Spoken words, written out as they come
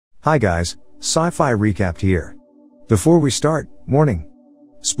Hi guys, Sci-Fi Recapped here. Before we start, warning.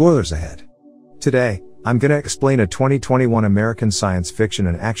 Spoilers ahead. Today, I'm gonna explain a 2021 American science fiction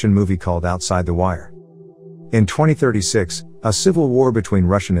and action movie called Outside the Wire. In 2036, a civil war between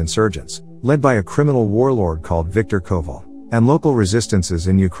Russian insurgents, led by a criminal warlord called Viktor Koval, and local resistances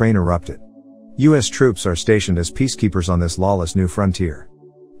in Ukraine erupted. US troops are stationed as peacekeepers on this lawless new frontier.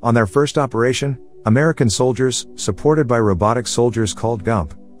 On their first operation, American soldiers, supported by robotic soldiers called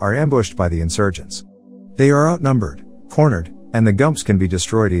GUMP, are ambushed by the insurgents. They are outnumbered, cornered, and the GUMPs can be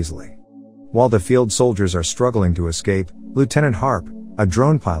destroyed easily. While the field soldiers are struggling to escape, Lieutenant Harp, a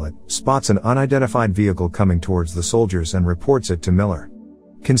drone pilot, spots an unidentified vehicle coming towards the soldiers and reports it to Miller.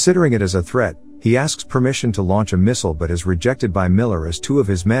 Considering it as a threat, he asks permission to launch a missile but is rejected by Miller as two of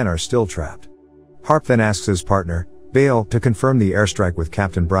his men are still trapped. Harp then asks his partner, Bale, to confirm the airstrike with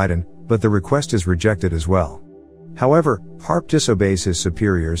Captain Bryden, but the request is rejected as well. However, Harp disobeys his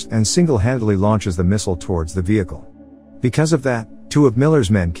superiors and single-handedly launches the missile towards the vehicle. Because of that, two of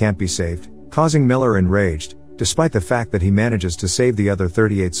Miller's men can't be saved, causing Miller enraged, despite the fact that he manages to save the other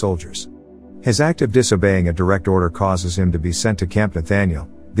 38 soldiers. His act of disobeying a direct order causes him to be sent to Camp Nathaniel,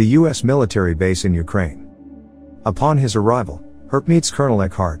 the US military base in Ukraine. Upon his arrival, Harp meets Colonel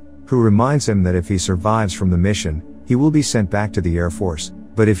Eckhart, who reminds him that if he survives from the mission, he will be sent back to the Air Force,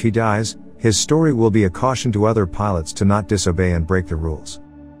 but if he dies, his story will be a caution to other pilots to not disobey and break the rules.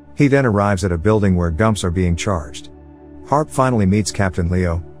 He then arrives at a building where GUMPs are being charged. Harp finally meets Captain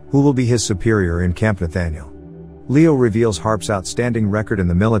Leo, who will be his superior in Camp Nathaniel. Leo reveals Harp's outstanding record in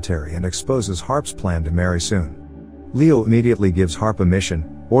the military and exposes Harp's plan to marry soon. Leo immediately gives Harp a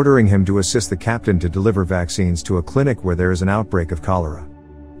mission, ordering him to assist the captain to deliver vaccines to a clinic where there is an outbreak of cholera.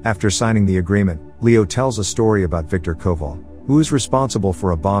 After signing the agreement, Leo tells a story about Viktor Koval, who is responsible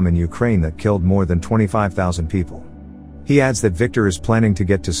for a bomb in Ukraine that killed more than 25,000 people. He adds that Viktor is planning to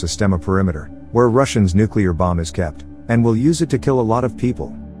get to Sistema Perimeter, where Russia's nuclear bomb is kept, and will use it to kill a lot of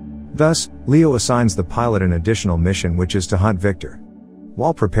people. Thus, Leo assigns the pilot an additional mission, which is to hunt Viktor.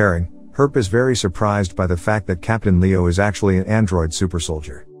 While preparing, Harp is very surprised by the fact that Captain Leo is actually an android super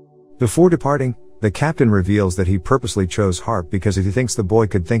soldier. Before departing, the captain reveals that he purposely chose Harp because he thinks the boy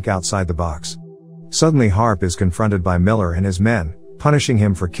could think outside the box. Suddenly Harp is confronted by Miller and his men, punishing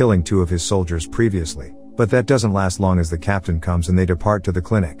him for killing two of his soldiers previously, but that doesn't last long as the captain comes and they depart to the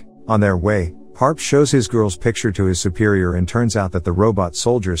clinic. On their way, Harp shows his girl's picture to his superior and turns out that the robot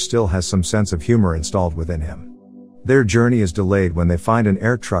soldier still has some sense of humor installed within him. Their journey is delayed when they find an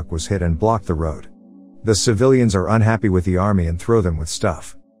air truck was hit and blocked the road. The civilians are unhappy with the army and throw them with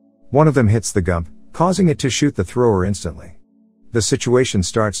stuff. One of them hits the GUMP, causing it to shoot the thrower instantly. The situation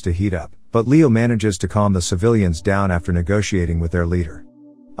starts to heat up, but Leo manages to calm the civilians down after negotiating with their leader.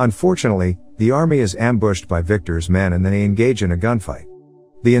 Unfortunately, the army is ambushed by Viktor's men and they engage in a gunfight.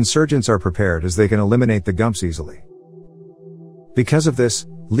 The insurgents are prepared as they can eliminate the GUMPs easily. Because of this,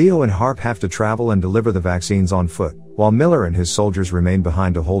 Leo and Harp have to travel and deliver the vaccines on foot, while Miller and his soldiers remain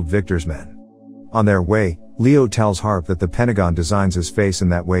behind to hold Viktor's men. On their way, Leo tells Harp that the Pentagon designs his face in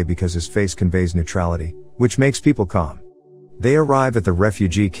that way because his face conveys neutrality, which makes people calm. They arrive at the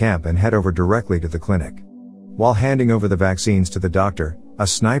refugee camp and head over directly to the clinic. While handing over the vaccines to the doctor, a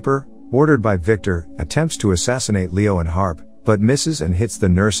sniper, ordered by Viktor, attempts to assassinate Leo and Harp, but misses and hits the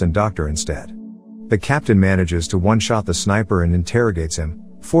nurse and doctor instead. The captain manages to one-shot the sniper and interrogates him,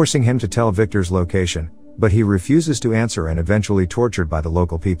 forcing him to tell Viktor's location, but he refuses to answer and eventually tortured by the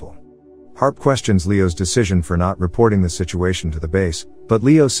local people. Harp questions Leo's decision for not reporting the situation to the base, but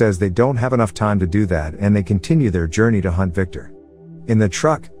Leo says they don't have enough time to do that and they continue their journey to hunt Viktor. In the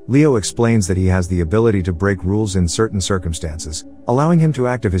truck, Leo explains that he has the ability to break rules in certain circumstances, allowing him to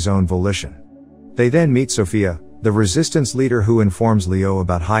act of his own volition. They then meet Sophia, the resistance leader, who informs Leo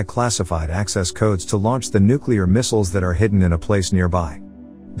about high classified access codes to launch the nuclear missiles that are hidden in a place nearby.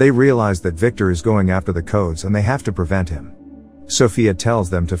 They realize that Viktor is going after the codes and they have to prevent him. Sophia tells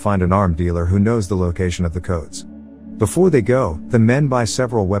them to find an arm dealer who knows the location of the codes. Before they go, the men buy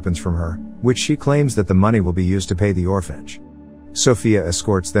several weapons from her, which she claims that the money will be used to pay the orphanage. Sophia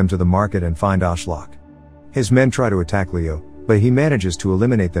escorts them to the market and find Ashlok. His men try to attack Leo, but he manages to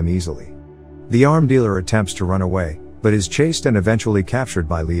eliminate them easily. The arm dealer attempts to run away, but is chased and eventually captured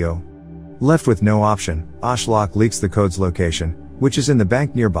by Leo. Left with no option, Ashlok leaks the code's location, which is in the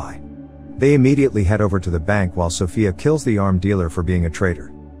bank nearby. They immediately head over to the bank while Sophia kills the arm dealer for being a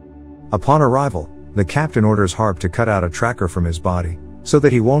traitor. Upon arrival, the captain orders Harp to cut out a tracker from his body, so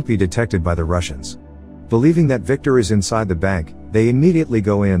that he won't be detected by the Russians. Believing that Viktor is inside the bank, they immediately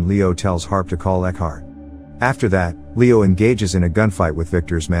go in. Leo tells Harp to call Eckhart. After that, Leo engages in a gunfight with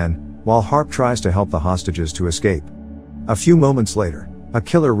Viktor's men, while Harp tries to help the hostages to escape. A few moments later, A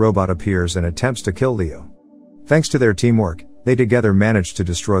killer robot appears and attempts to kill Leo. Thanks to their teamwork, they together manage to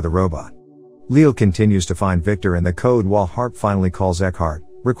destroy the robot. Leo continues to find Victor and the code while Harp finally calls Eckhart,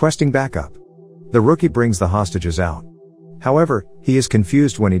 requesting backup. The rookie brings the hostages out. However, he is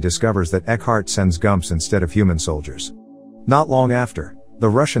confused when he discovers that Eckhart sends Gumps instead of human soldiers. Not long after, the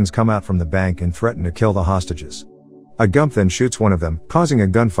Russians come out from the bank and threaten to kill the hostages. A Gump then shoots one of them, causing a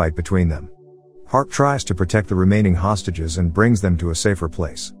gunfight between them. Harp tries to protect the remaining hostages and brings them to a safer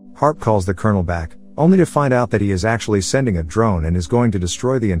place. Harp calls the colonel back, only to find out that he is actually sending a drone and is going to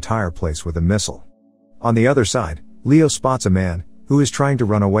destroy the entire place with a missile. On the other side, Leo spots a man, who is trying to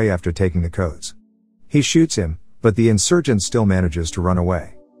run away after taking the codes. He shoots him, but the insurgent still manages to run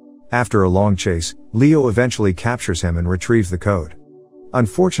away. After a long chase, Leo eventually captures him and retrieves the code.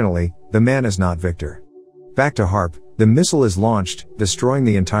 Unfortunately, the man is not Victor. Back to Harp, the missile is launched, destroying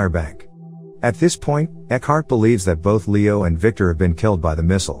the entire bank. At this point, Eckhart believes that both Leo and Victor have been killed by the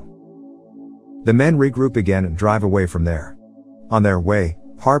missile. The men regroup again and drive away from there. On their way,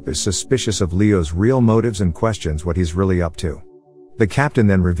 Harp is suspicious of Leo's real motives and questions what he's really up to. The captain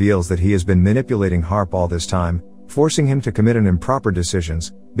then reveals that he has been manipulating Harp all this time, forcing him to commit an improper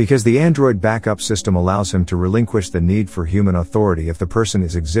decisions, because the android backup system allows him to relinquish the need for human authority if the person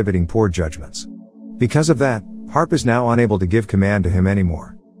is exhibiting poor judgments. Because of that, Harp is now unable to give command to him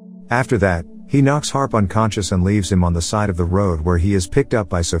anymore. After that, he knocks Harp unconscious and leaves him on the side of the road where he is picked up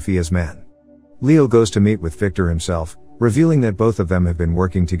by Sophia's men. Leo goes to meet with Victor himself, revealing that both of them have been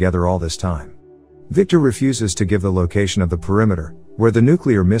working together all this time. Victor refuses to give the location of the perimeter, where the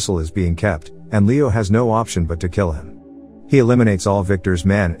nuclear missile is being kept, and Leo has no option but to kill him. He eliminates all Victor's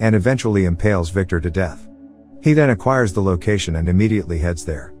men and eventually impales Victor to death. He then acquires the location and immediately heads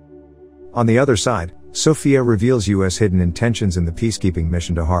there. On the other side, Sophia reveals US hidden intentions in the peacekeeping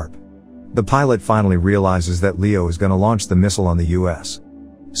mission to Harp. The pilot finally realizes that Leo is going to launch the missile on the US.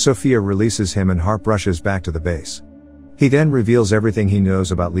 Sophia releases him and Harp rushes back to the base. He then reveals everything he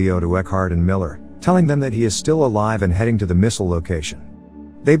knows about Leo to Eckhart and Miller, telling them that he is still alive and heading to the missile location.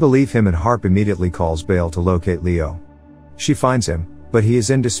 They believe him and Harp immediately calls Bale to locate Leo. She finds him, but he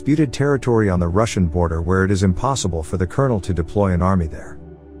is in disputed territory on the Russian border where it is impossible for the colonel to deploy an army there.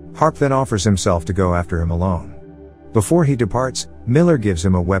 Harp then offers himself to go after him alone. Before he departs, Miller gives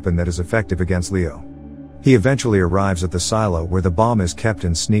him a weapon that is effective against Leo. He eventually arrives at the silo where the bomb is kept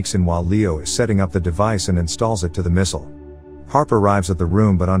and sneaks in while Leo is setting up the device and installs it to the missile. Harp arrives at the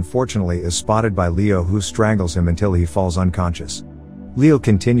room but unfortunately is spotted by Leo, who strangles him until he falls unconscious. Leo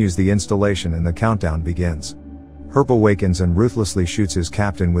continues the installation and the countdown begins. Harp awakens and ruthlessly shoots his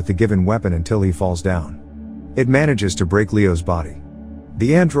captain with the given weapon until he falls down. It manages to break Leo's body.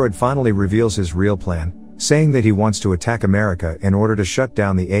 The android finally reveals his real plan, saying that he wants to attack America in order to shut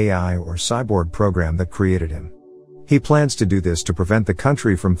down the AI or cyborg program that created him. He plans to do this to prevent the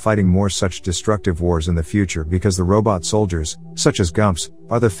country from fighting more such destructive wars in the future because the robot soldiers, such as Gumps,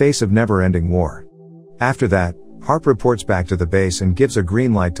 are the face of never-ending war. After that, Harp reports back to the base and gives a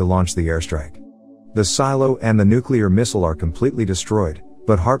green light to launch the airstrike. The silo and the nuclear missile are completely destroyed,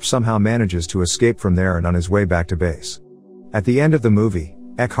 but Harp somehow manages to escape from there and on his way back to base. At the end of the movie,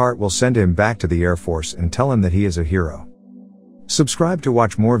 Eckhart will send him back to the Air Force and tell him that he is a hero. Subscribe to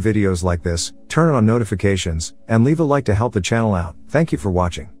watch more videos like this, turn on notifications, and leave a like to help the channel out. Thank you for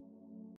watching.